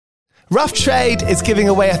Rough Trade is giving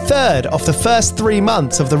away a third of the first 3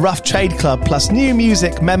 months of the Rough Trade Club plus new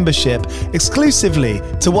music membership exclusively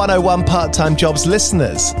to 101 Part-Time Jobs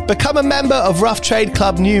listeners. Become a member of Rough Trade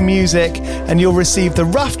Club New Music and you'll receive the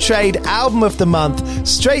Rough Trade Album of the Month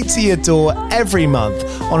straight to your door every month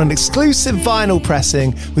on an exclusive vinyl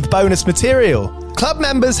pressing with bonus material. Club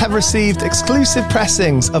members have received exclusive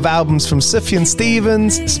pressings of albums from Sufjan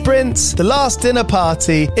Stevens, Sprints, The Last Dinner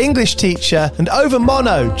Party, English Teacher, and Over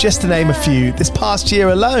Mono, just to name a few, this past year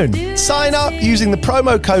alone. Sign up using the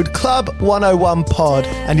promo code CLUB101POD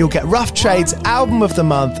and you'll get Rough Trade's Album of the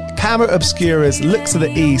Month, Camera Obscura's Look to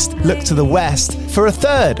the East, Look to the West for a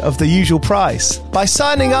third of the usual price. By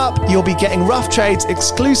signing up, you'll be getting Rough Trade's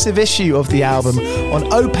exclusive issue of the album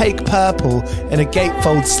on opaque purple in a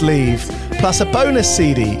gatefold sleeve, plus a bonus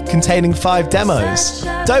CD containing 5 demos.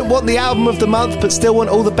 Don't want the album of the month but still want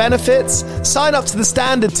all the benefits? Sign up to the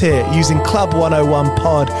standard tier using Club 101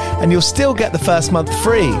 Pod and you'll still get the first month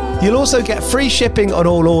free. You'll also get free shipping on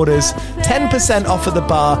all orders, 10% off at the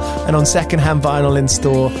bar and on secondhand vinyl in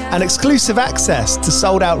store, and exclusive access to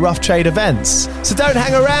sold out Rough Trade events. So don't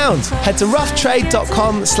hang around. Head to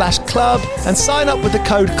roughtrade.com/club and sign up with the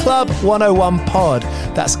code CLUB101POD.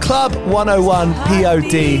 That's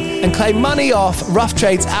CLUB101POD and claim money off Rough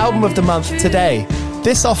Trade's Album of the Month today.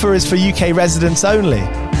 This offer is for UK residents only.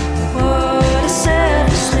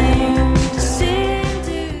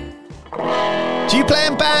 Do you play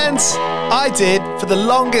in bands? I did for the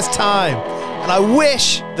longest time. And I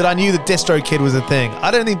wish that I knew that DistroKid was a thing.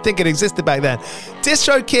 I don't even think it existed back then.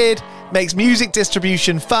 DistroKid makes music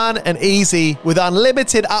distribution fun and easy with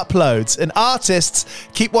unlimited uploads, and artists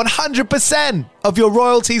keep 100% of your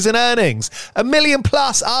royalties and earnings. 1 million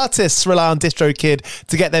plus artists rely on DistroKid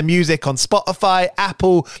to get their music on Spotify,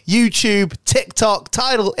 Apple, YouTube, TikTok,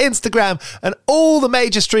 Tidal, Instagram, and all the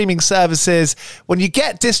major streaming services. When you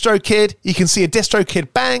get DistroKid, you can see a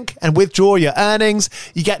DistroKid bank and withdraw your earnings.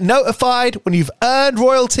 You get notified when you've earned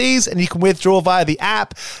royalties and you can withdraw via the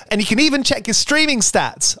app. And you can even check your streaming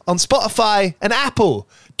stats on Spotify and Apple.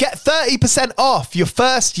 Get 30% off your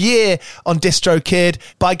first year on DistroKid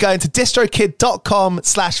by going to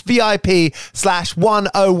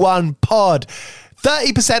distrokid.com/VIP/101pod.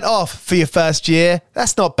 30% off for your first year.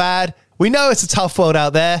 That's not bad. We know it's a tough world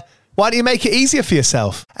out there. Why don't you make it easier for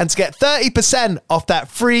yourself? And to get 30% off that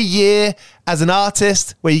free year as an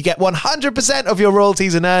artist, where you get 100% of your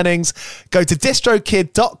royalties and earnings, go to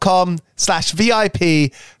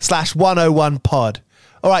distrokid.com/VIP/101pod.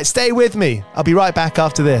 All right, stay with me. I'll be right back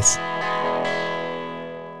after this.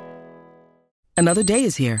 Another day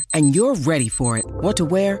is here, and you're ready for it. What to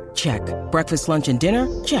wear? Check. Breakfast, lunch, and dinner?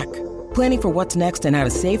 Check. Planning for what's next and how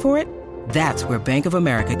to save for it? That's where Bank of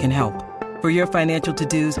America can help. For your financial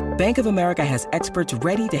to-dos, Bank of America has experts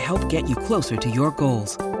ready to help get you closer to your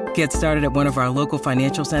goals. Get started at one of our local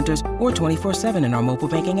financial centers or 24/7 in our mobile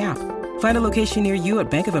banking app. Find a location near you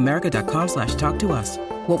at bankofamerica.com/talktous.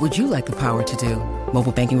 What would you like the power to do?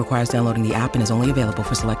 Mobile banking requires downloading the app and is only available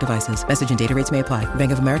for select devices. Message and data rates may apply.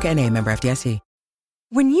 Bank of America N.A., member FDIC.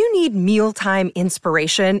 When you need mealtime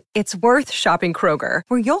inspiration, it's worth shopping Kroger,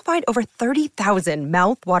 where you'll find over 30,000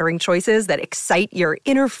 mouth-watering choices that excite your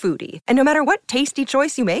inner foodie. And no matter what tasty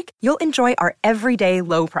choice you make, you'll enjoy our everyday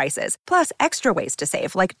low prices, plus extra ways to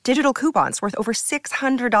save, like digital coupons worth over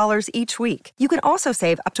 $600 each week. You can also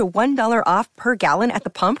save up to $1 off per gallon at the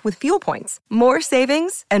pump with fuel points. More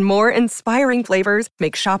savings and more inspiring flavors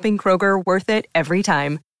make shopping Kroger worth it every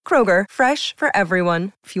time. Kroger, fresh for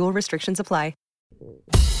everyone. Fuel restrictions apply.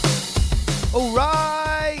 All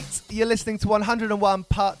right, you're listening to 101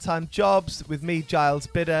 Part-Time Jobs with me, Giles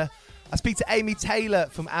Bidder. I speak to Amy Taylor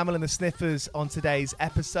from Amyl and the Sniffers on today's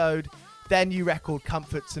episode. Their new record,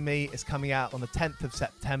 Comfort to Me, is coming out on the 10th of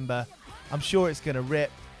September. I'm sure it's going to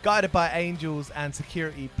rip. Guided by Angels and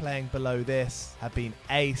Security playing below this have been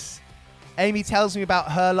ace. Amy tells me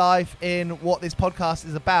about her life in what this podcast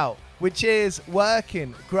is about, which is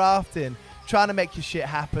working, grafting, trying to make your shit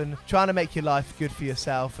happen, trying to make your life good for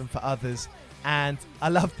yourself and for others. And I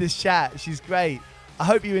love this chat. She's great. I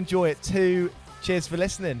hope you enjoy it too. Cheers for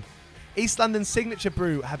listening. East London's Signature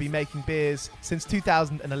Brew have been making beers since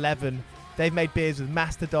 2011. They've made beers with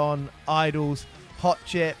Mastodon, Idols, Hot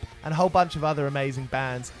Chip, and a whole bunch of other amazing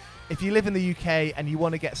bands. If you live in the UK and you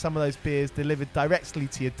want to get some of those beers delivered directly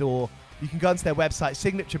to your door, you can go onto their website,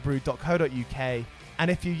 signaturebrew.co.uk.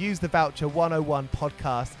 And if you use the voucher 101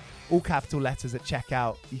 podcast, all capital letters at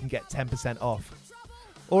checkout, you can get 10% off.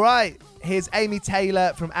 All right, here's Amy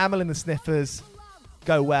Taylor from Amyl and the Sniffers.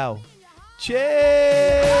 Go well.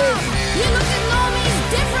 Cheers!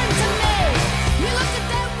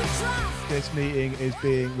 This meeting is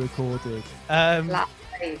being recorded.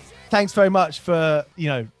 thanks very much for,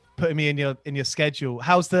 putting me in your schedule.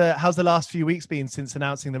 How's the last few weeks been since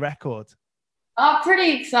announcing the record? Oh,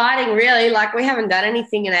 pretty exciting, really. Like, we haven't done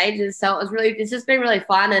anything in ages, so it's just been really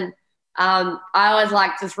fun. And I always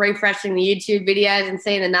like just refreshing the YouTube videos and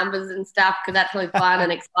seeing the numbers and stuff, because that's really fun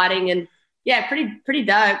and exciting. And yeah, pretty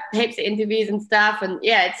dope. Heaps of interviews and stuff. And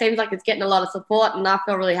yeah, it seems like it's getting a lot of support, and I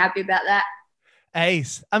feel really happy about that.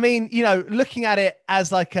 Ace. I mean, looking at it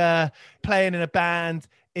as like playing in a band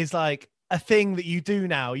is like a thing that you do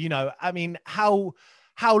now, I mean, how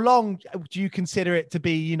long do you consider it to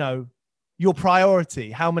be, your priority?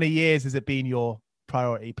 How many years has it been your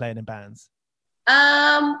priority playing in bands?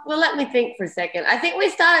 Well, let me think for a second. I think we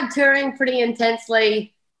started touring pretty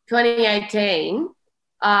intensely 2018.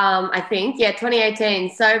 I think,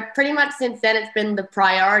 2018. So pretty much since then it's been the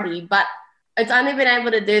priority, but it's only been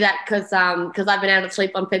able to do that because I've been able to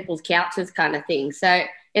sleep on people's couches kind of thing. So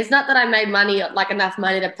it's not that I made money, like enough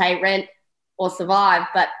money to pay rent or survive,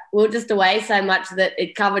 but we were just away so much that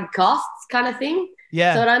it covered costs kind of thing.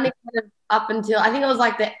 Yeah. So it only kind of up until, I think it was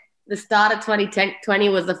like the start of 2020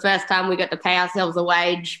 was the first time we got to pay ourselves a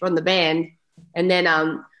wage from the band. And then,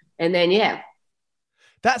 yeah.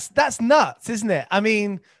 That's nuts, isn't it? I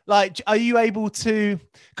mean, like, are you able to,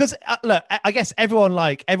 because look, I guess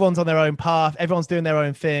everyone's on their own path, everyone's doing their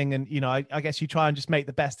own thing. And, I guess you try and just make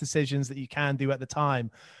the best decisions that you can do at the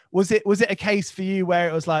time. Was it a case for you where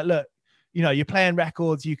it was like, look, you're playing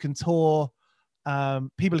records, you can tour,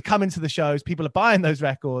 people are coming to the shows, people are buying those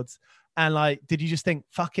records. And like, did you just think,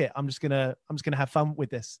 fuck it, I'm just gonna have fun with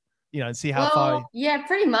this, and see how far? Yeah,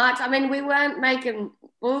 pretty much. I mean, we weren't making.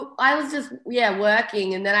 Well, I was just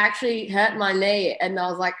working, and then I actually hurt my knee, and I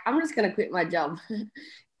was like, I'm just gonna quit my job.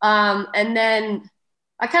 And then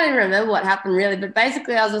I can't even remember what happened really, but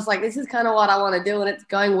basically I was just like, this is kind of what I want to do, and it's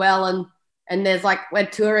going well, and there's like, we're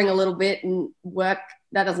touring a little bit, and work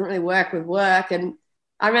that doesn't really work with work. And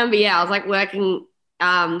I remember, I was like working.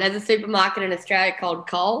 There's a supermarket in Australia called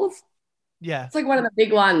Coles. Yeah, it's like one of the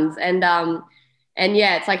big ones, and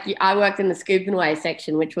it's like I worked in the scoop and weigh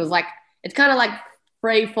section, which was like, it's kind of like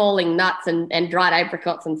free falling nuts and dried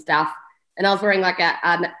apricots and stuff. And I was wearing like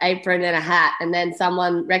an apron and a hat, and then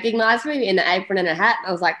someone recognized me in an apron and a hat. And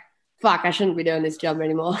I was like, fuck, I shouldn't be doing this job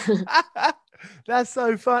anymore. That's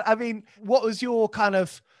so fun. I mean, what was your kind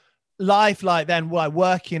of life like then, like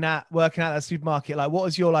working at that supermarket? Like, what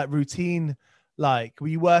was your like routine like? Were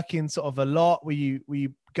you working sort of a lot? Were you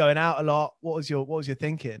going out a lot? What was your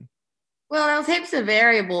thinking? Well, there was heaps of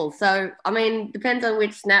variables. So, I mean, depends on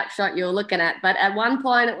which snapshot you're looking at. But at one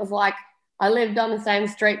point it was like I lived on the same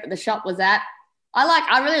street that the shop was at.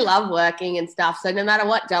 I really love working and stuff. So no matter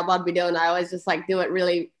what job I'd be doing, I always just like do it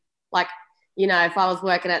really, like, if I was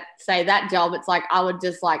working at, say, that job, it's like I would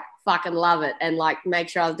just like fucking love it and like make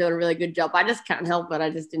sure I was doing a really good job. I just can't help it. I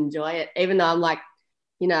just enjoy it. Even though I'm like,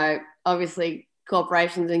 obviously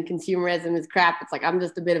corporations and consumerism is crap. It's like I'm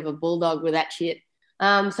just a bit of a bulldog with that shit.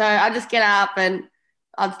 So I just get up and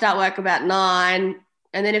I'd start work about 9.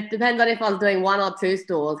 And then it depends on if I was doing 1 or 2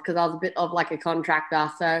 stores, because I was a bit of like a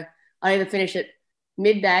contractor. So I either finish at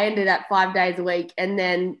midday and do that 5 days a week. And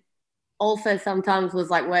then also sometimes was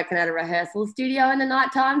like working at a rehearsal studio in the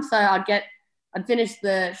nighttime. So I'd finish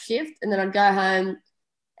the shift and then I'd go home,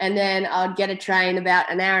 and then I'd get a train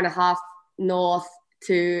about an hour and a half north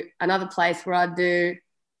to another place where I'd do,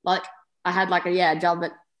 like, I had like a job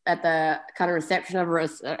at the kind of reception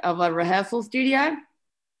of a rehearsal studio.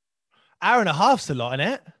 Hour and a half's a lot,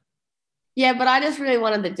 isn't it? Yeah, but I just really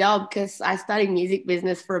wanted the job because I studied music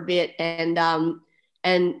business for a bit, and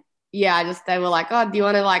they were like, oh, do you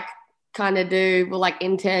want to like kind of we'll like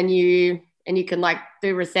intern you, and you can like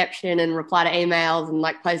do reception and reply to emails and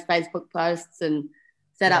like post Facebook posts and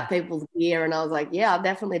set up people's gear. And I was like, yeah, I'll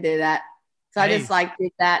definitely do that. So I just like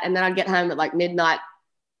did that, and then I'd get home at like midnight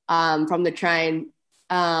from the train.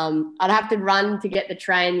 I'd have to run to get the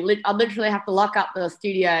train. I'd literally have to lock up the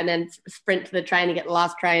studio and then sprint to the train and get the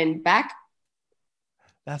last train back.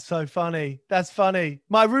 That's so funny. That's funny.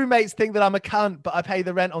 My roommates think that I'm a cunt, but I pay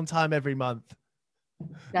the rent on time every month.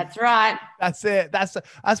 That's right. That's it. That's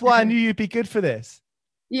why I knew you'd be good for this.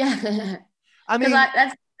 Yeah. I mean,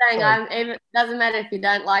 that's the thing. It doesn't matter if you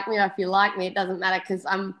don't like me or if you like me. It doesn't matter because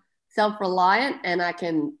I'm self-reliant and I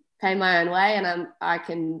can pay my own way, and I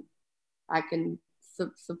can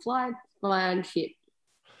supply my own shit.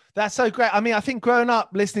 That's so great. I mean, I think growing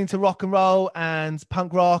up listening to rock and roll and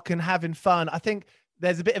punk rock and having fun, I think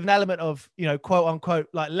there's a bit of an element of, quote unquote,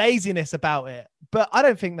 like laziness about it. But I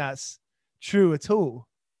don't think that's true at all.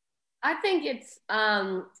 I think it's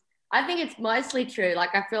mostly true.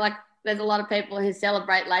 Like, I feel like there's a lot of people who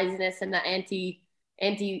celebrate laziness and are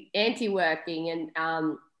anti-working,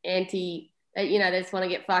 and anti, you know, they just want to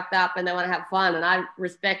get fucked up and they want to have fun. And I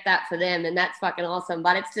respect that for them. And that's fucking awesome.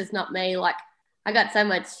 But it's just not me. Like, I got so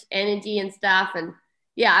much energy and stuff. And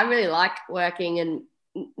yeah, I really like working, and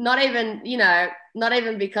not even, you know, not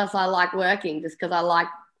even because I like working, just because I like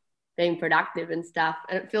being productive and stuff.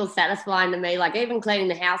 And it feels satisfying to me. Like, even cleaning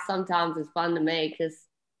the house sometimes is fun to me because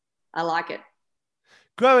I like it.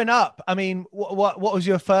 Growing up, I mean, what was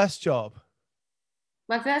your first job?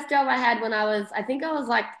 My first job I had when I think I was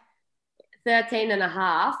like 13 and a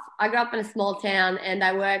half. I grew up in a small town and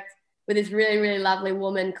I worked with this really, really lovely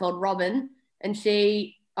woman called Robin, and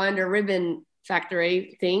she owned a ribbon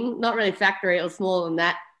factory thing. Not really factory, it was smaller than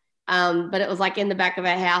that. But it was like in the back of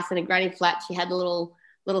her house in a granny flat. She had a little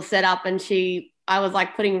setup, and I was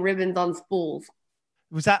like putting ribbons on spools.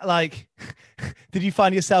 Was that like, did you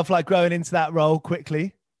find yourself like growing into that role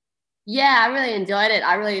quickly? Yeah, I really enjoyed it.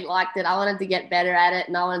 I really liked it. I wanted to get better at it,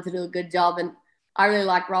 and I wanted to do a good job. And I really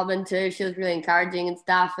liked Robin too. She was really encouraging and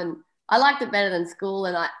stuff. And I liked it better than school.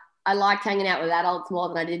 And I liked hanging out with adults more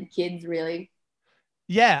than I did kids, really.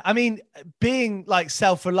 Yeah. I mean, being like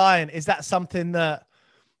self-reliant, is that something that,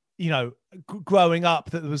 you know, growing up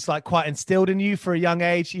that was like quite instilled in you for a young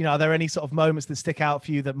age? You know, are there any sort of moments that stick out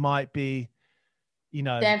for you that might be, you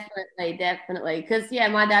know? Definitely. Because, yeah,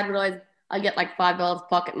 my dad would always, I'd get like $5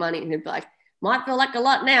 pocket money, and he'd be like, might feel like a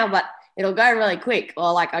lot now, but it'll go really quick.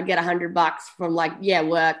 Or like I'd get $100 from like,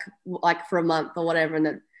 work like for a month or whatever. And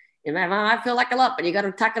then, you know, I feel like a lot, but you got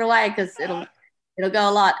to tuck it away because it'll go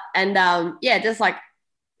a lot. And just like,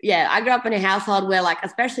 I grew up in a household where, like,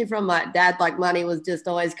 especially from my dad, like money was just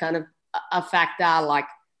always kind of a factor, like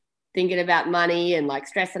thinking about money and like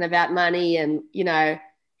stressing about money. And, you know,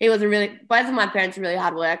 both of my parents are really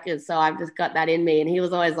hard workers. So I've just got that in me. And he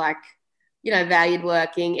was always like, you know, valued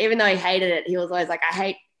working, even though he hated it. He was always like, I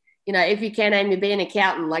hate, you know, if you can, Amy, be an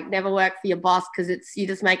accountant, like never work for your boss because you're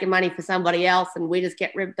just making money for somebody else, and we just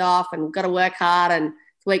get ripped off and we've got to work hard and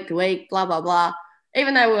it's week to week, blah, blah, blah.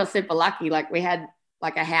 Even though we were super lucky, like we had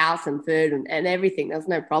like a house and food and everything. There was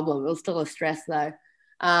no problem. It was still a stress though.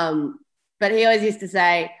 But he always used to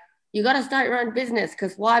say, you got to start your own business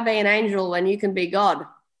because why be an angel when you can be God?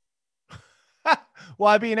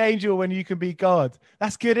 Why be an angel when you can be God?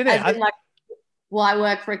 That's good, isn't it? Like, why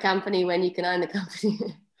work for a company when you can own the company?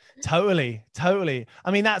 Totally.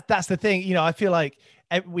 I mean, that's the thing. You know, I feel like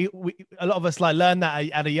we a lot of us like learn that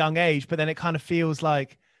at a young age, but then it kind of feels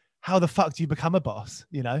like, how the fuck do you become a boss?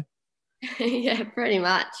 You know? Yeah, pretty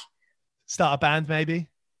much. Start a band, maybe.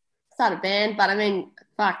 Start a band, but I mean,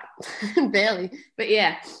 fuck, barely. But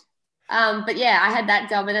yeah, I had that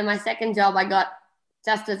job, and then my second job I got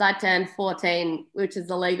just as I turned 14, which is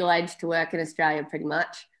the legal age to work in Australia, pretty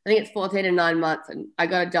much. I think it's 14 and 9 months, and I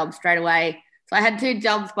got a job straight away. So I had 2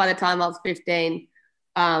 jobs by the time I was 15,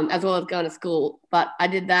 as well as going to school. But I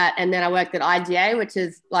did that, and then I worked at IGA, which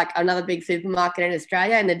is like another big supermarket in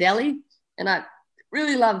Australia, in the deli, and I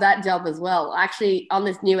really love that job as well. Actually, on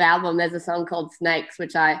this new album, there's a song called Snakes,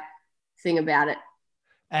 which I sing about it.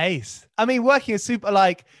 Ace. I mean, working a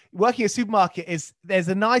supermarket there's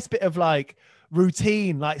a nice bit of like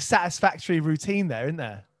routine, like satisfactory routine there, isn't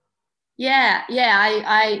there? Yeah,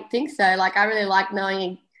 I think so. Like, I really like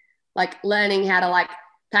knowing, like learning how to like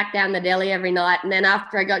pack down the deli every night. And then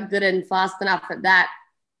after I got good and fast enough at that,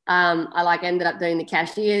 I like ended up doing the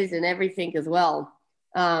cashiers and everything as well.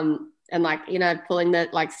 And like, you know, pulling the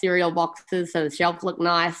like cereal boxes so the shelf looked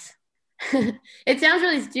nice. It sounds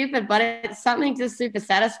really stupid, but it's something just super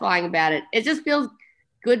satisfying about it. It just feels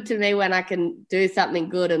good to me when I can do something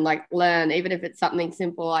good and like learn, even if it's something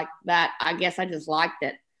simple like that. I guess I just liked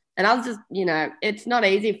it. And I was just, you know, it's not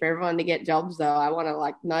easy for everyone to get jobs though. I want to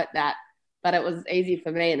like note that, but it was easy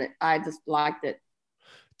for me, and I just liked it.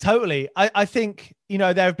 Totally. I think, you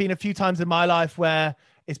know, there have been a few times in my life where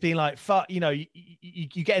it's been like, you know,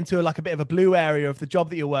 you get into like a bit of a blue area of the job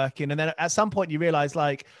that you're working. And then at some point you realize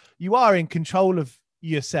like you are in control of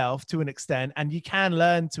yourself to an extent, and you can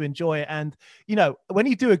learn to enjoy it. And, you know, when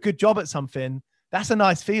you do a good job at something, that's a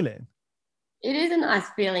nice feeling. It is a nice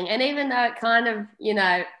feeling. And even though it kind of, you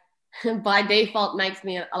know, by default makes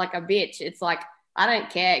me like a bitch, it's like, I don't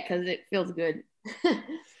care because it feels good.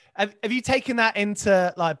 Have you taken that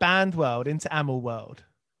into like band world, into Amyl world?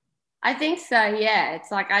 I think so, yeah.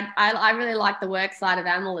 It's like I really like the work side of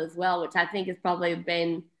Amyl as well, which I think has probably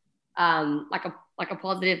been like a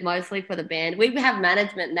positive mostly for the band. We have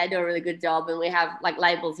management and they do a really good job, and we have like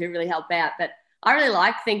labels who really help out. But I really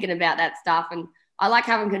like thinking about that stuff, and I like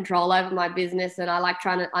having control over my business, and I like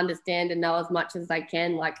trying to understand and know as much as I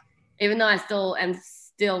can. Like, even though I am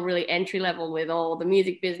still really entry level with all the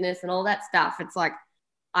music business and all that stuff, it's like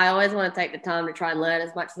I always want to take the time to try and learn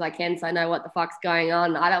as much as I can so I know what the fuck's going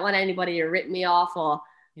on. I don't want anybody to rip me off, or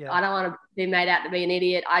I don't want to be made out to be an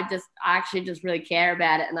idiot. I actually just really care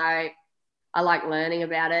about it, and I like learning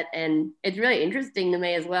about it, and it's really interesting to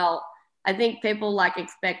me as well. I think people like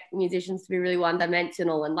expect musicians to be really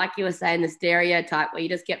one-dimensional, and like you were saying, the stereotype where you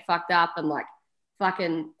just get fucked up and like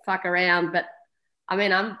fucking fuck around. But I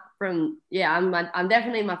mean, I'm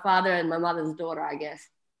definitely my father and my mother's daughter, I guess.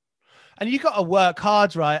 And you got to work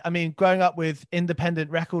hard, right? I mean, growing up with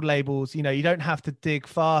independent record labels, you know, you don't have to dig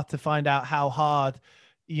far to find out how hard,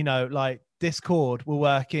 you know, like Discord were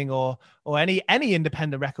working, or any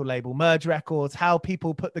independent record label, Merge Records, how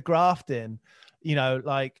people put the graft in, you know,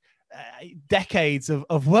 like decades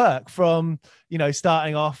of work from, you know,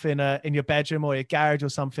 starting off in your bedroom or your garage or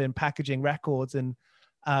something, packaging records, and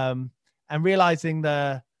realizing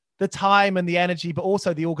the time and the energy, but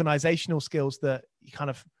also the organizational skills that you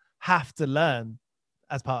kind of have to learn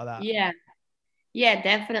as part of that. Yeah,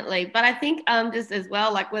 definitely. But I think just as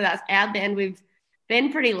well, like with us, our band, we've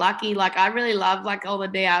been pretty lucky. Like I really love like all the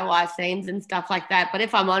DIY scenes and stuff like that. But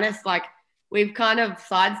if I'm honest, like we've kind of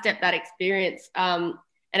sidestepped that experience.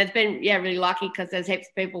 And it's been, really lucky because there's heaps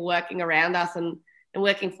of people working around us and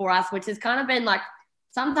working for us, which has kind of been like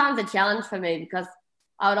sometimes a challenge for me, because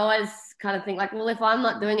I would always kind of think like, well, if I'm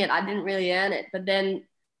not doing it, I didn't really earn it. But then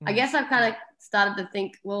I guess I've kind of started to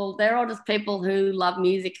think, well, they're all just people who love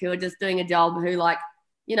music, who are just doing a job, who like,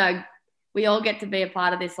 you know, we all get to be a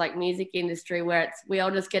part of this like music industry where we all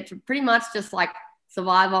just get to pretty much just like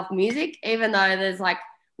survive off music, even though there's like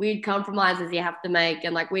weird compromises you have to make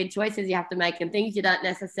and like weird choices you have to make and things you don't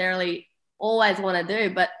necessarily always want to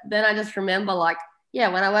do. But then I just remember like,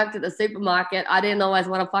 when I worked at the supermarket, I didn't always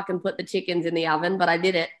want to fucking put the chickens in the oven, but I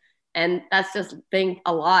did it. And that's just being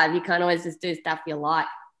alive. You can't always just do stuff you like.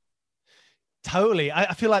 Totally.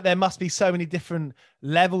 I feel like there must be so many different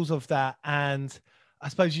levels of that. And I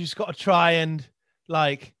suppose you just got to try and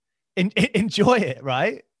like enjoy it,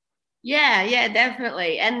 right? Yeah,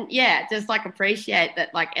 definitely. And just like appreciate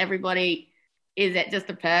that like everybody is just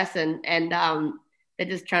a person, and they're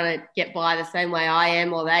just trying to get by the same way I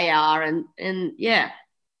am or they are. And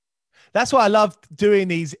that's why I love doing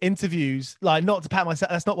these interviews. Like, not to pat myself,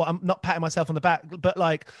 that's not what I'm not patting myself on the back, but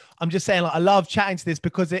like, I'm just saying, like, I love chatting to this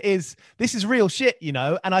because this is real shit, you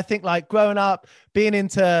know? And I think like growing up, being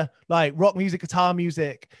into like rock music, guitar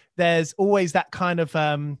music, there's always that kind of,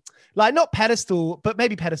 like not pedestal, but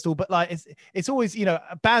maybe pedestal, but like, it's always, you know,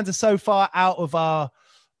 bands are so far out of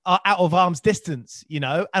out of arm's distance, you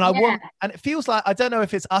know? And and it feels like, I don't know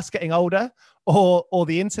if it's us getting older or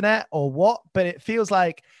the internet or what, but it feels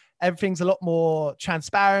like everything's a lot more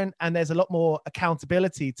transparent and there's a lot more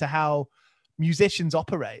accountability to how musicians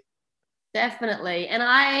operate. Definitely. And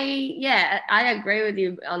I agree with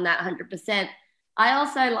you on that 100%. I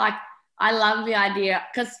also I love the idea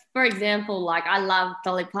because, for example, like I love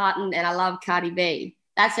Dolly Parton and I love Cardi B.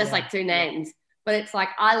 That's just like two names. But it's like,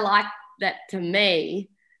 I like that. To me,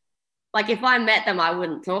 like if I met them, I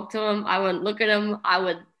wouldn't talk to them. I wouldn't look at them.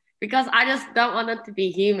 Because I just don't want them to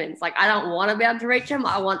be humans. Like, I don't want to be able to reach them.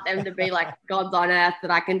 I want them to be like gods on earth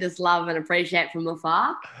that I can just love and appreciate from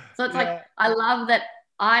afar. So it's like, I love that.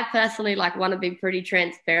 I personally like want to be pretty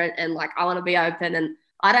transparent and like, I want to be open, and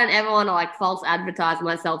I don't ever want to like false advertise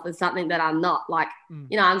myself as something that I'm not. Like,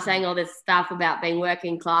 you know, I'm saying all this stuff about being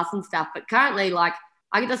working class and stuff, but currently like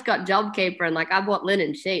I just got JobKeeper and like I bought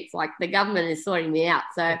linen sheets. Like the government is sorting me out.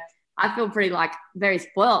 So I feel pretty like very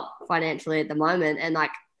spoiled financially at the moment, and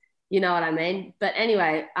like, you know what I mean? But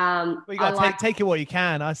anyway, well, you gotta take it what you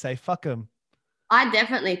can. I say, fuck them. I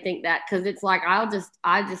definitely think that, because it's like, I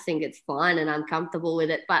just think it's fine and I'm comfortable with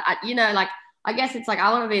it. But you know, like, I guess it's like,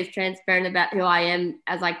 I want to be as transparent about who I am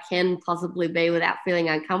as I can possibly be without feeling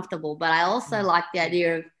uncomfortable. But I also like the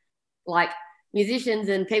idea of like musicians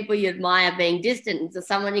and people you admire being distant. So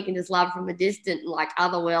someone you can just love from a distance, like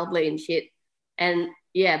otherworldly and shit. And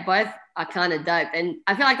both are kind of dope. And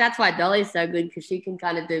I feel like that's why Dolly's so good, because she can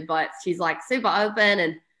kind of do both. She's like super open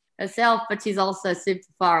and herself, but she's also super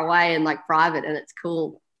far away and like private, and it's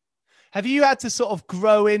cool. Have you had to sort of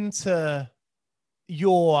grow into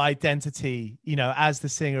your identity, you know, as the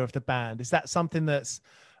singer of the band? Is that something that's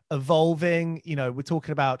evolving? You know, we're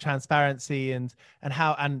talking about transparency and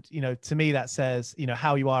how, and you know, to me that says, you know,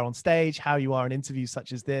 how you are on stage, how you are in interviews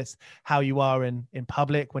such as this, how you are in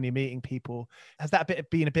public when you're meeting people. Has that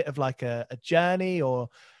been a bit of like a journey, or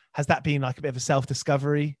has that been like a bit of a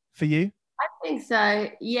self-discovery for you? I think so.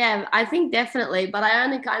 Yeah, I think definitely. But I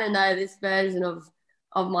only kind of know this version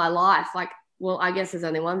of my life. Like, well, I guess there's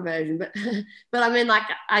only one version, but but I mean, like,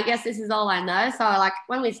 I guess this is all I know. So like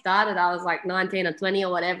when we started, I was like 19 or 20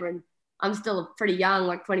 or whatever, and I'm still pretty young,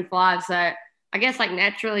 like 25. So I guess like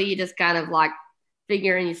naturally you just kind of like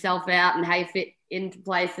figuring yourself out and how you fit into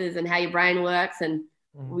places and how your brain works and,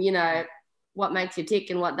 you know, what makes you tick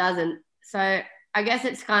and what doesn't. So I guess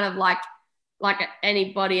it's kind of like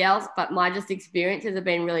anybody else, but my just experiences have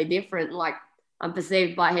been really different. Like I'm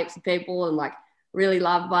perceived by heaps of people and like really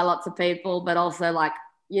loved by lots of people, but also like,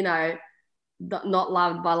 you know, not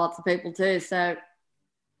loved by lots of people too. So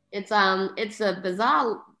it's a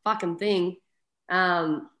bizarre fucking thing.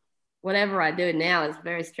 Whatever I do now is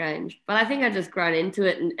very strange, but I think I've just grown into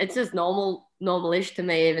it and it's just normalish to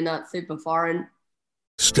me, even though it's super foreign.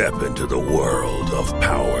 Step into the world of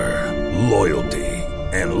power, loyalty,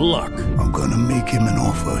 and luck. I'm gonna make him an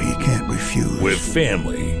offer he can't refuse. With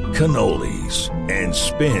family, cannolis, and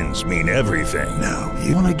spins mean everything. Now,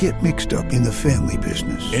 you wanna get mixed up in the family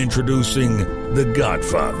business. Introducing The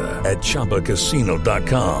Godfather at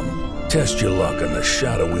ChumbaCasino.com. Test your luck in the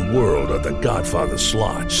shadowy world of The Godfather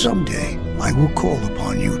slot. Someday, I will call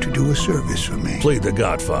upon you to do a service for me. Play The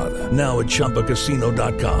Godfather now at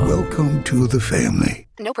ChumbaCasino.com. Welcome to the family.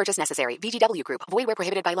 No purchase necessary. VGW Group. Void where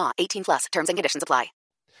prohibited by law. 18 plus. Terms and conditions apply.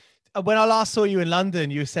 When I last saw you in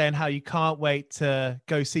London, you were saying how you can't wait to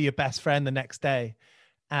go see your best friend the next day.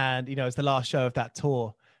 And, you know, it's the last show of that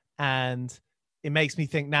tour. And it makes me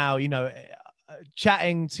think now, you know,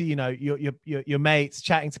 chatting to, you know, your mates,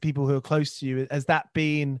 chatting to people who are close to you, has that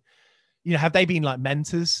been, you know, have they been like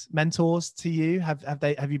mentors to you? Have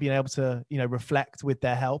you been able to, you know, reflect with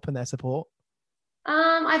their help and their support?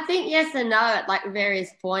 I think yes and no at like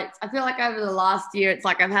various points. I feel like over the last year, it's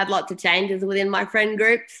like I've had lots of changes within my friend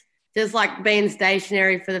groups, just like being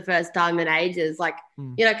stationary for the first time in ages. Like,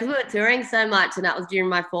 you know, because we were touring so much and that was during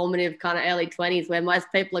my formative kind of early 20s where most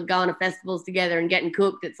people are going to festivals together and getting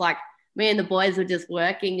cooked. It's like me and the boys were just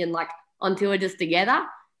working and like on tour just together.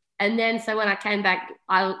 And then so when I came back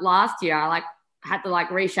last year, I like had to like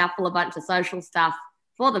reshuffle a bunch of social stuff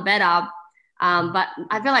for the better. But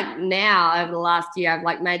I feel like now over the last year, I've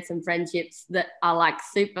like made some friendships that are like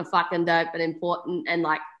super fucking dope and important and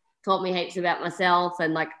like taught me heaps about myself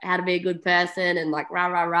and like how to be a good person and like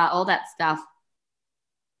rah, all that stuff.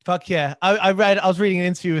 Fuck yeah. I was reading an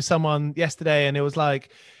interview with someone yesterday and it was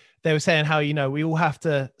like, they were saying how, you know, we all have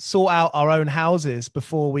to sort out our own houses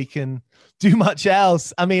before we can do much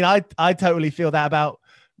else. I mean, I totally feel that about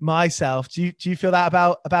myself. Do you feel that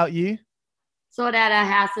about you? Sort out our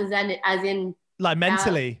houses and as in like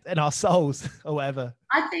mentally and our souls or whatever.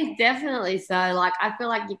 I think definitely so. Like I feel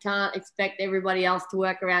like you can't expect everybody else to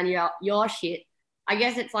work around your shit. I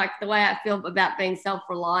guess it's like the way I feel about being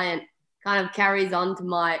self-reliant kind of carries on to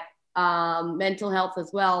my mental health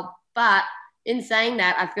as well. But in saying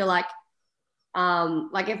that, I feel like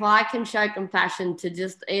if I can show compassion to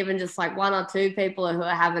just like one or two people who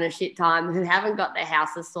are having a shit time, who haven't got their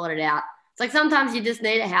houses sorted out. It's like sometimes you just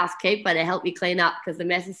need a housekeeper to help you clean up because the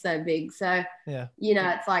mess is so big. So, yeah, you know,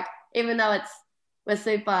 it's like, even though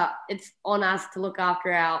it's on us to look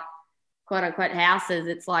after our quote unquote houses,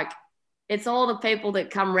 it's like, it's all the people that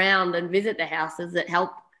come round and visit the houses that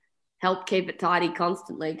help keep it tidy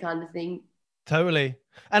constantly kind of thing. Totally.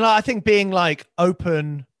 And I think being like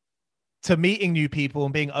open to meeting new people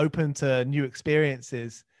and being open to new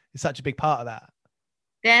experiences is such a big part of that.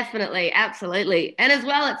 Definitely. Absolutely. And as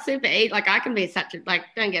well, it's super easy. Like I can be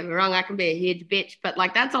don't get me wrong, I can be a huge bitch, but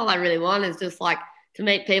like, that's all I really want is just like to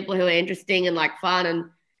meet people who are interesting and like fun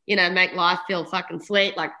and, you know, make life feel fucking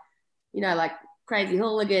sweet. Like, you know, like crazy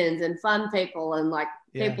hooligans and fun people and like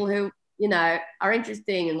people who, you know, are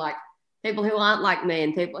interesting and like people who aren't like me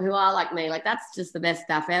and people who are like me. Like that's just the best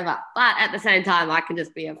stuff ever. But at the same time, I can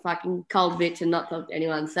just be a fucking cold bitch and not talk to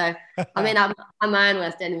anyone. So, I mean, I'm my own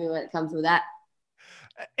worst enemy when it comes to that.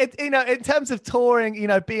 You know, in terms of touring, you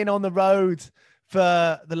know, being on the road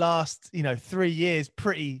for the last, you know, 3 years,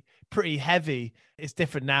 pretty heavy. It's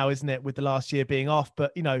different now, isn't it, with the last year being off?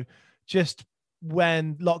 But, you know, just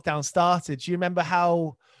when lockdown started, do you remember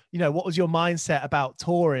how, you know, what was your mindset about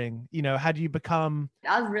touring? You know, how do you become?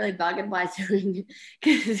 I was really bugged by touring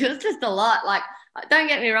because it was just a lot. Like, don't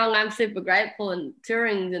get me wrong, I'm super grateful and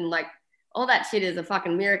touring and like all that shit is a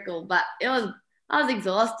fucking miracle. But I was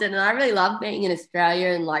exhausted and I really love being in Australia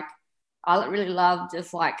and like, I really love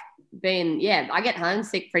just like being, I get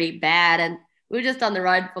homesick pretty bad. And we were just on the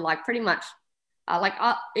road for like pretty much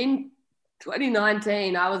in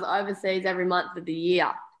 2019, I was overseas every month of the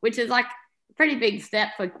year, which is like a pretty big step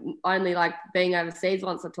for only like being overseas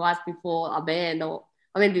once or twice before a band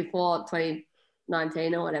before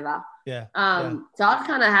 2019 or whatever. Yeah. So I was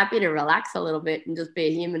kind of happy to relax a little bit and just be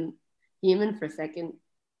a human for a second.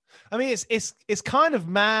 I mean, it's kind of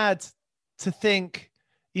mad to think,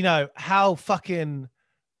 you know, how fucking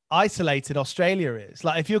isolated Australia is.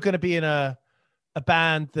 Like if you're going to be in a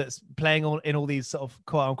band that's playing in all these sort of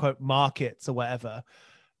quote unquote markets or whatever,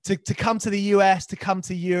 to come to the US, to come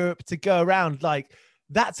to Europe, to go around, like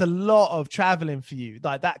that's a lot of traveling for you.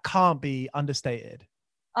 Like that can't be understated.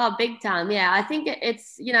 Oh, big time. Yeah. I think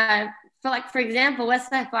it's, you know, for example, we're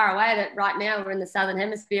so far away that right now we're in the Southern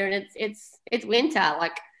Hemisphere and it's winter.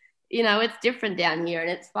 Like, you know, it's different down here and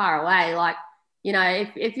it's far away. Like, you know,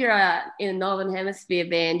 if you're in a Northern Hemisphere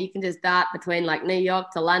band, you can just dart between like New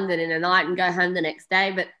York to London in a night and go home the next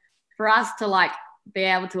day. But for us to like be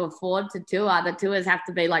able to afford to tour, the tours have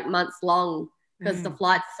to be like months long because the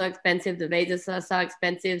flights are so expensive, the visas are so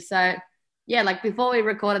expensive. So yeah, like before we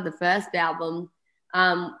recorded the first album,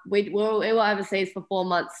 we were overseas for 4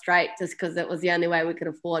 months straight just because it was the only way we could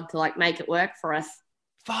afford to like make it work for us.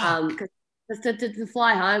 Fuck. To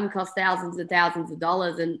fly home cost thousands and thousands of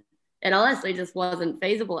dollars, and it honestly just wasn't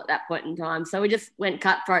feasible at that point in time. So we just went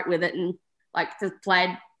cutthroat with it and like just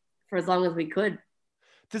played for as long as we could.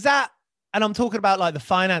 Does that, and I'm talking about like the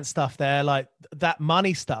finance stuff there, like that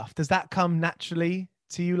money stuff, does that come naturally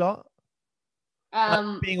to you lot?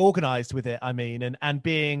 Like being organized with it, I mean, and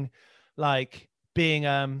being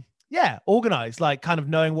organized, like kind of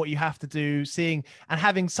knowing what you have to do, seeing and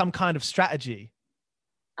having some kind of strategy.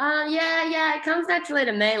 Yeah, it comes naturally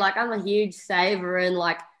to me. Like I'm a huge saver and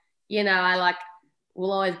like, you know, I like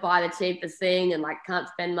will always buy the cheapest thing and like can't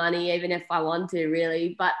spend money even if I want to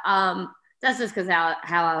really. But that's just because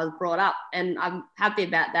how I was brought up, and I'm happy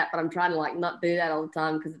about that. But I'm trying to like not do that all the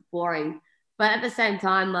time because it's boring. But at the same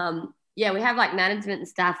time, yeah, we have like management and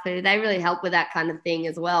staff who they really help with that kind of thing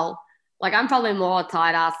as well. Like I'm probably more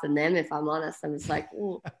tight ass than them if I'm honest. I'm just like,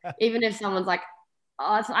 ooh. Even if someone's like,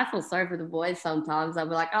 oh, I feel sorry for the boys sometimes. I'll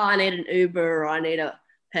be like, oh, I need an Uber or I need a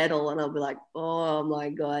pedal, and I'll be like, oh my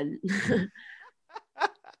god.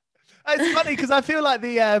 It's funny because I feel like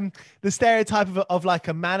the stereotype of like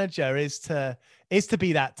a manager is to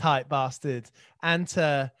be that tight bastard and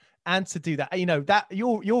to do that. You know, that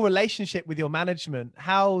your relationship with your management,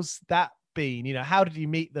 how's that been? You know, how did you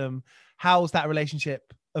meet them? How's that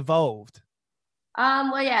relationship evolved?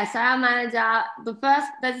 Well, yeah. So our manager,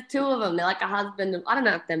 there's two of them. They're like a husband. I don't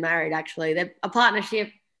know if they're married actually. They're a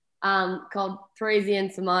partnership called Parisi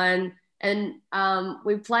and Simone. And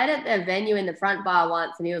we played at their venue in the front bar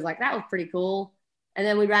once, and he was like, that was pretty cool. And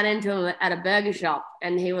then we ran into him at a burger shop,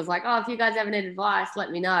 and he was like, oh, if you guys ever need advice,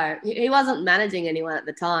 let me know. He wasn't managing anyone at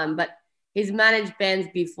the time, but he's managed bands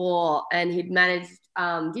before, and he'd managed,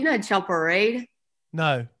 do you know Chopper Reed?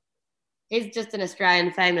 No. He's just an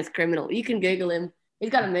Australian famous criminal. You can Google him.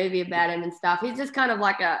 He's got a movie about him and stuff. He's just kind of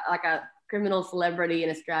like a criminal celebrity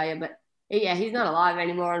in Australia, but yeah, he's not alive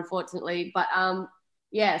anymore, unfortunately. But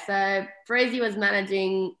yeah, so Freezy was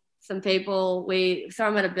managing some people. We saw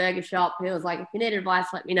him at a burger shop. He was like, if you need advice,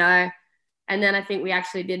 let me know. And then I think we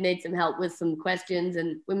actually did need some help with some questions,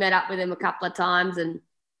 and we met up with him a couple of times, and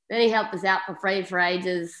then he helped us out for free for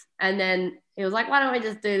ages. And then he was like, why don't we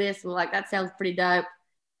just do this? We're like, that sounds pretty dope.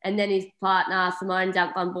 And then his partner, Simone,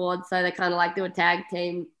 jumped on board. So they kind of like do a tag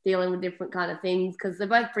team dealing with different kind of things because they're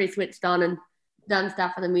both pretty switched on and done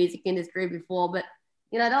stuff in the music industry before. But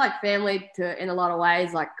you know, they're like family in a lot of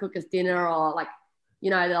ways, like cook us dinner or like, you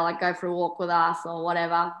know, they'll like go for a walk with us or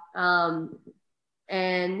whatever.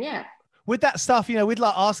 And yeah. With that stuff, you know, with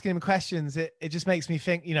like asking him questions, it just makes me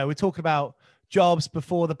think, you know, we're talking about jobs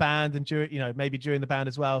before the band and during, you know, maybe during the band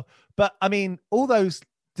as well. But I mean, all those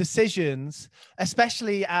decisions,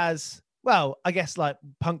 especially as well, I guess like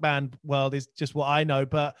punk band world is just what I know,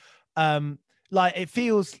 but like it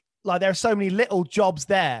feels like there are so many little jobs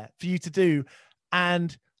there for you to do.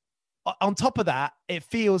 And on top of that, it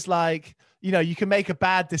feels like, you know, you can make a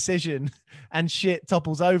bad decision and shit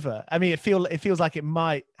topples over. I mean, it feels like it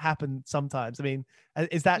might happen sometimes. I mean,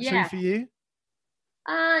 is that true for you?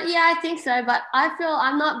 Yeah, I think so. But I feel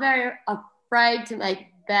I'm not very afraid to make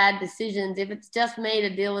bad decisions if it's just me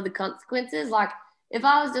to deal with the consequences. Like if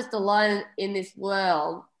I was just alone in this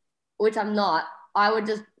world, which I'm not, I would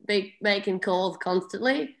just be making calls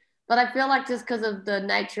constantly. But I feel like just because of the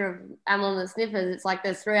nature of Amyl and the Sniffers, it's like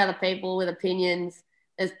there's 3 other people with opinions.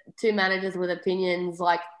 There's 2 managers with opinions.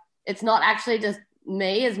 Like it's not actually just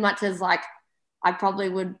me as much as like I probably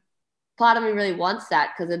would. Part of me really wants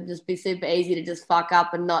that because it'd just be super easy to just fuck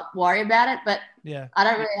up and not worry about it. But yeah, I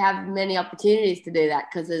don't really have many opportunities to do that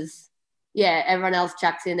because everyone else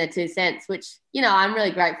chucks in their 2 cents, which, you know, I'm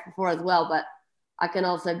really grateful for as well. But I can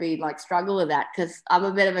also be like struggle with that because I'm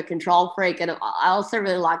a bit of a control freak, and I also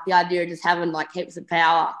really like the idea of just having like heaps of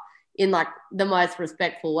power in like the most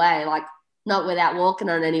respectful way, like not without walking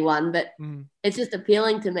on anyone, but it's just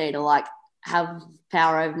appealing to me to like have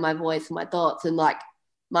power over my voice and my thoughts and like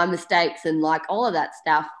my mistakes and like all of that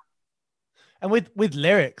stuff. And with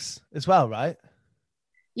lyrics as well, right?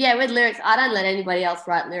 Yeah, with lyrics, I don't let anybody else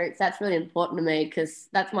write lyrics. That's really important to me because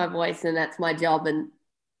that's my voice and that's my job. And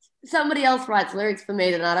somebody else writes lyrics for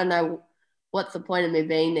me, then I don't know what's the point of me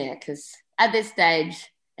being there. Because at this stage,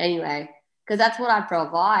 anyway, because that's what I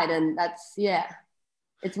provide, and that's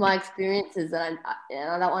it's my experiences that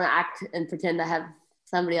I don't want to act and pretend to have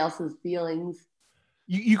somebody else's feelings.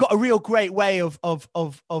 You got a real great way of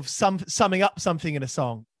summing up something in a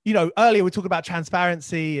song. You know, earlier we talked about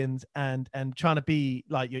transparency and trying to be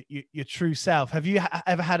like your true self. Have you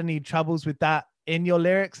ever had any troubles with that in your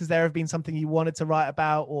lyrics? Has there ever been something you wanted to write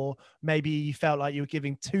about, or maybe you felt like you were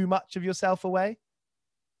giving too much of yourself away?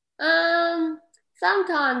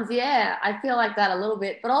 Sometimes, yeah, I feel like that a little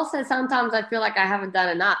bit, but also sometimes I feel like I haven't done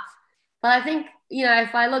enough. But I think,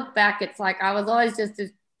 if I look back, it's like I was always just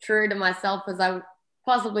as true to myself as I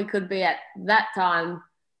possibly could be at that time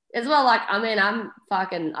as well. Like, I mean,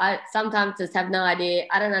 I sometimes just have no idea.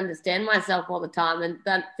 I don't understand myself all the time and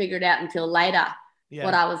don't figure it out until later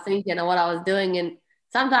what I was thinking or what I was doing. And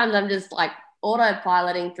sometimes I'm just like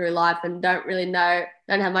autopiloting through life and don't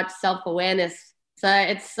have much self-awareness. So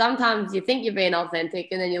it's sometimes you think you're being authentic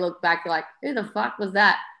and then you look back, you're like, who the fuck was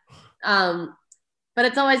that? But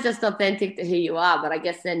it's always just authentic to who you are. But I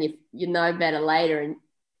guess then you know better later and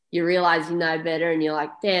you realize you know better and you're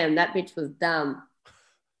like, damn, that bitch was dumb.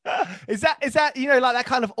 Is that like that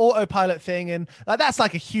kind of autopilot thing, and like that's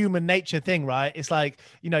like a human nature thing, right? It's like,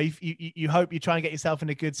 you hope you try and get yourself in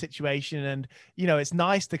a good situation, and it's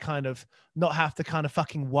nice to kind of not have to kind of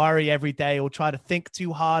fucking worry every day or try to think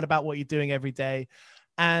too hard about what you're doing every day.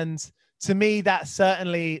 And to me, that's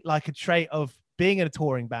certainly like a trait of being in a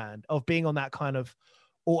touring band, of being on that kind of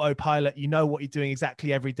autopilot. You know what you're doing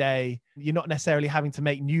exactly every day. You're not necessarily having to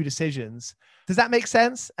make new decisions. Does that make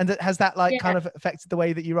sense? And has that kind of affected the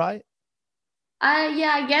way that you write?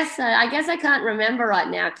 I guess so. I guess I can't remember right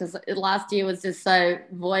now because last year was just so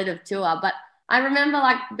void of tour. But I remember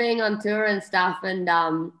like being on tour and stuff,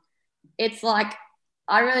 and it's like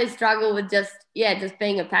I really struggle with just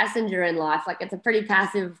being a passenger in life. Like it's a pretty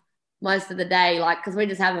passive most of the day, like because we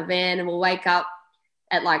just have a van and we'll wake up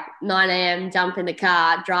at like 9 a.m., jump in the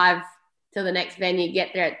car, drive to the next venue, get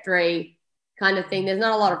there at 3 kind of thing. There's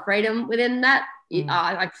not a lot of freedom within that.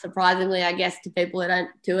 Like surprisingly, I guess, to people who don't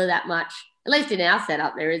tour that much, at least in our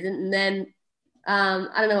setup, there isn't. And then I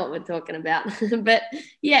don't know what we're talking about, but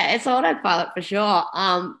yeah, it's autopilot for sure.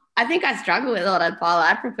 I think I struggle with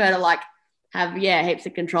autopilot. I prefer to like have, heaps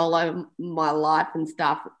of control over my life and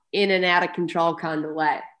stuff in and out of control kind of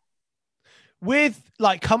way. With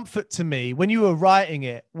like Comfort to Me, when you were writing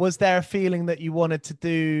it, was there a feeling that you wanted to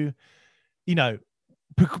do,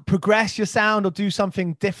 progress your sound or do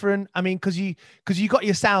something different? I mean, because you got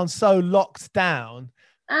your sound so locked down.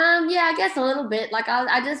 I guess a little bit. Like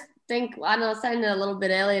I just think, I know I was saying it a little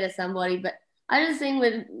bit earlier to somebody, but I just think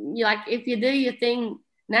with like if you do your thing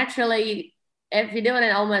naturally, if you're doing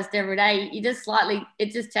it almost every day,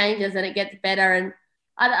 it just changes and it gets better. And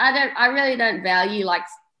I really don't value like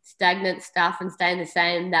stagnant stuff and staying the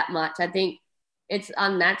same that much. I think it's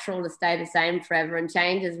unnatural to stay the same forever, and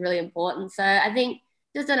change is really important. So I think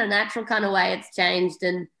just in a natural kind of way, it's changed,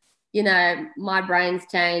 and my brain's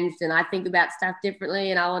changed, and I think about stuff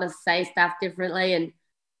differently, and I want to say stuff differently, and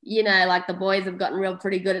like the boys have gotten real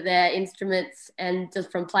pretty good at their instruments, and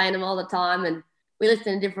just from playing them all the time, and we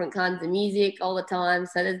listen to different kinds of music all the time,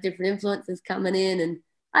 so there's different influences coming in, and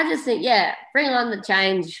I just think bring on the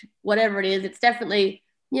change, whatever it is. It's definitely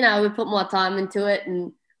we put more time into it,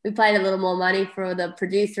 and we paid a little more money for the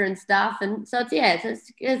producer and stuff. And so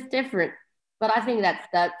it's different, but I think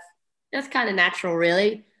that's kind of natural,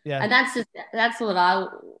 really. Yeah. And that's what how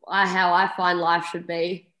I find life should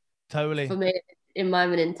be. Totally. For me in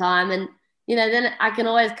moment in time. And, then I can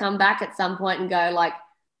always come back at some point and go like,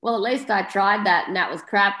 well, at least I tried that and that was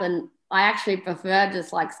crap. And I actually prefer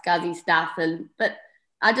just like scuzzy stuff. But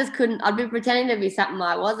I just couldn't. I'd be pretending to be something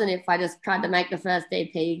I wasn't if I just tried to make the first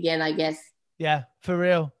EP again, I guess. Yeah, for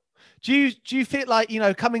real. Do you feel like,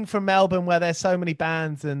 coming from Melbourne where there's so many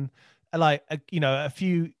bands and like, a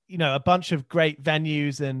few, a bunch of great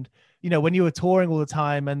venues, and, when you were touring all the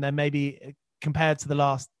time and then maybe compared to the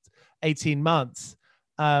last 18 months,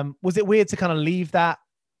 was it weird to kind of leave that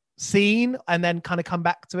scene and then kind of come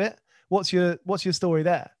back to it? What's your story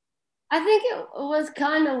there? I think it was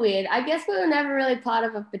kind of weird. I guess we were never really part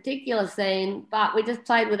of a particular scene, but we just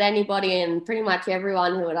played with anybody and pretty much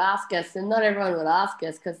everyone who would ask us. And not everyone would ask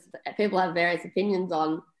us because people have various opinions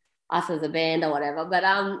on us as a band or whatever. But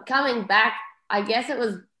coming back, I guess it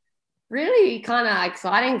was really kind of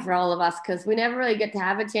exciting for all of us because we never really get to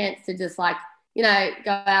have a chance to just like you know,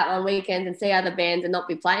 go out on weekends and see other bands and not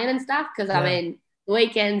be playing and stuff. Because I mean, the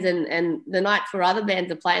weekends and the nights where other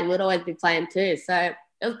bands are playing, we'd always be playing too. So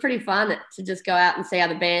it was pretty fun to just go out and see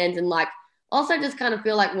other bands and like also just kind of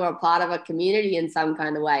feel like we're a part of a community in some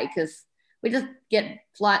kind of way, because we just get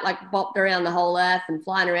bopped around the whole earth and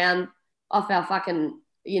flying around off our fucking,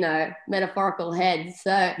 you know, metaphorical heads.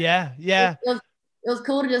 So it was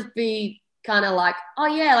cool to just be kind of like, oh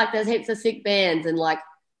yeah, like there's heaps of sick bands, and like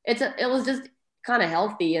it was just kind of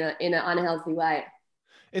healthy in an unhealthy way.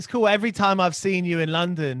 It's cool. Every time I've seen you in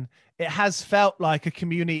London, it has felt like a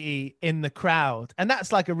community in the crowd. And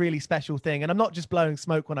that's like a really special thing. And I'm not just blowing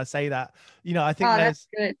smoke when I say that. You know, I think that's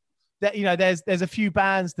good. That, you know, there's a few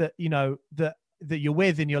bands that, you know, that you're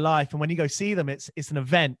with in your life. And when you go see them, it's an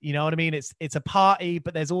event, you know what I mean? It's a party,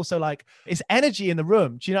 but there's also like, it's energy in the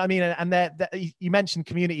room. Do you know what I mean? And you mentioned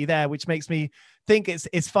community there, which makes me think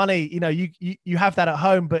it's funny. You know, you have that at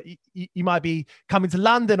home, but you might be coming to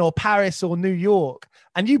London or Paris or New York,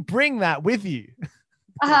 and you bring that with you.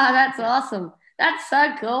 That's awesome. That's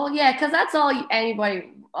so cool. Yeah, because that's all anybody,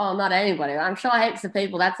 oh, not anybody, I'm sure heaps of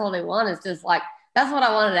people, that's all they want is just like, that's what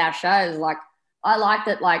I wanted at our shows. Like, I like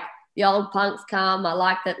that, like, the old punks come. I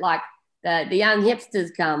like that, like, the young hipsters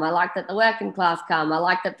come. I like that the working class come. I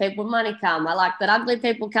like that people with money come. I like that ugly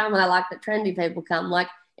people come, and I like that trendy people come. Like,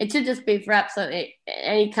 it should just be for absolutely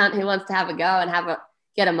any cunt who wants to have a go and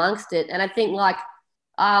get amongst it. And I think, like,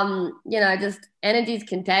 you know, just energy's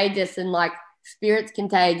contagious and, like, spirit's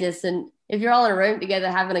contagious. And if you're all in a room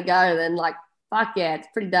together having a go, then, like, fuck yeah, it's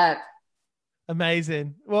pretty dope.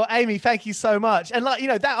 Amazing. Well, Amy, thank you so much. And, like, you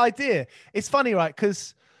know, that idea, it's funny, right?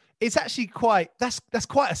 Because it's actually that's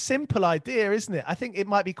quite a simple idea, isn't it? I think it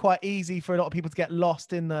might be quite easy for a lot of people to get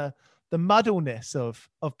lost in the muddleness of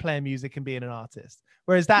playing music and being an artist.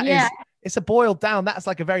 Whereas it's a boiled down, that's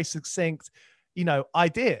like a very succinct, you know,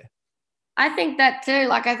 idea. I think that too.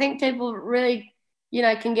 Like, I think people really, you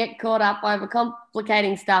know, can get caught up over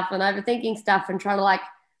complicating stuff and overthinking stuff and trying to like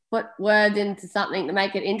put words into something to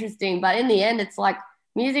make it interesting. But in the end, it's like,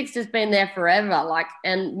 music's just been there forever, like,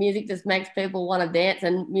 and music just makes people want to dance,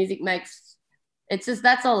 and it's just,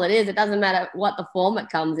 that's all it is. It doesn't matter what the form it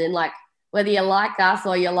comes in, like, whether you like us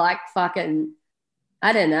or you like fucking,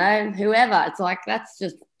 I don't know, whoever. It's like,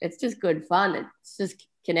 it's just good fun. It's just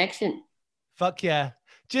connection. Fuck yeah.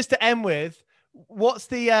 Just to end with, what's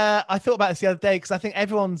the, I thought about this the other day, because I think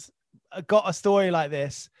everyone's got a story like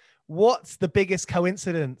this. What's the biggest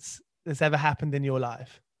coincidence that's ever happened in your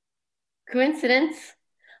life? Coincidence?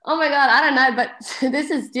 Oh my God, I don't know, but this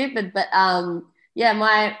is stupid. But yeah,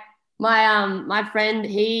 my friend,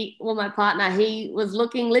 my partner, he was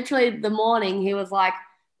looking literally the morning. He was like,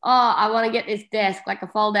 oh, I want to get this desk, like a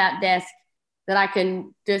fold out desk that I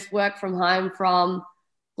can just work from home from,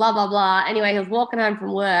 blah, blah, blah. Anyway, he was walking home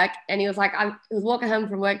from work, and he was like, he was walking home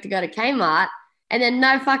from work to go to Kmart. And then,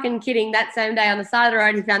 no fucking kidding, that same day on the side of the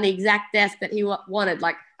road, he found the exact desk that he wanted,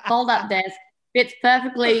 like fold up desk, fits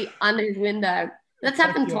perfectly under his window. That's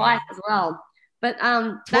happened twice as well. But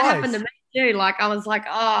that happened to me too. Like, I was like,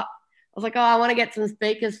 oh, I want to get some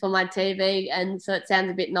speakers for my TV, and so it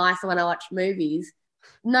sounds a bit nicer when I watch movies.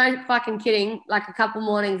 No fucking kidding. Like, a couple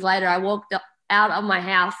mornings later, I walked out of my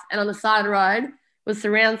house, and on the side of the road was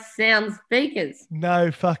surround sound speakers.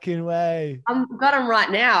 No fucking way. I've got them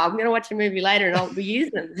right now. I'm going to watch a movie later and I'll be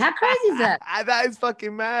using them. How crazy is that? That is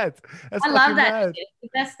fucking mad. I love that. It's the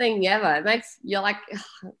best thing ever. It makes you're like,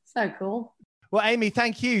 oh, so cool. Well, Amy,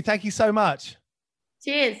 thank you. Thank you so much.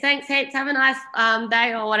 Cheers. Thanks heaps. Have a nice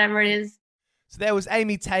day or whatever it is. So there was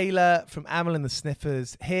Amy Taylor from Amyl and the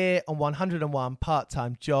Sniffers here on 101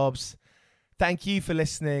 Part-Time Jobs. Thank you for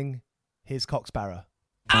listening. Here's Cocksparrow.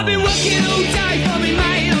 I've been working all day for me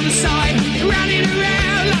mate on the side, running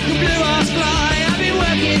around like a blue-ass fly. I've been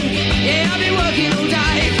working all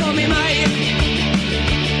day for me mate.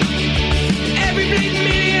 Every bleeding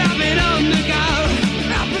minute I've been on the go,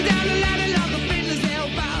 up and down the ladder like a fiddler's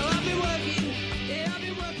elbow. I've been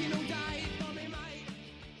working all day for me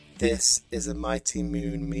mate. This is a Mighty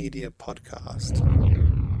Moon Media podcast.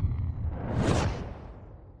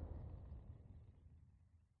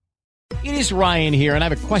 It is Ryan here, and I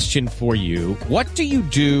have a question for you. What do you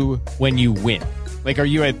do when you win? Like, are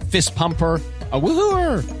you a fist pumper, a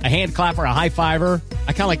woohooer, a hand clapper, a high fiver?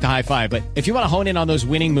 I kind of like the high five, but if you want to hone in on those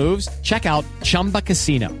winning moves, check out Chumba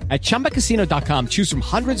Casino. At ChumbaCasino.com, choose from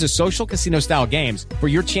hundreds of social casino-style games for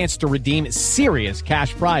your chance to redeem serious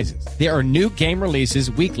cash prizes. There are new game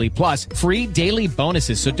releases weekly, plus free daily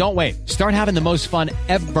bonuses, so don't wait. Start having the most fun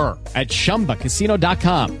ever at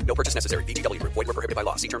ChumbaCasino.com. No purchase necessary. VGW Group. Void where prohibited by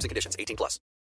law. See terms and conditions. 18+.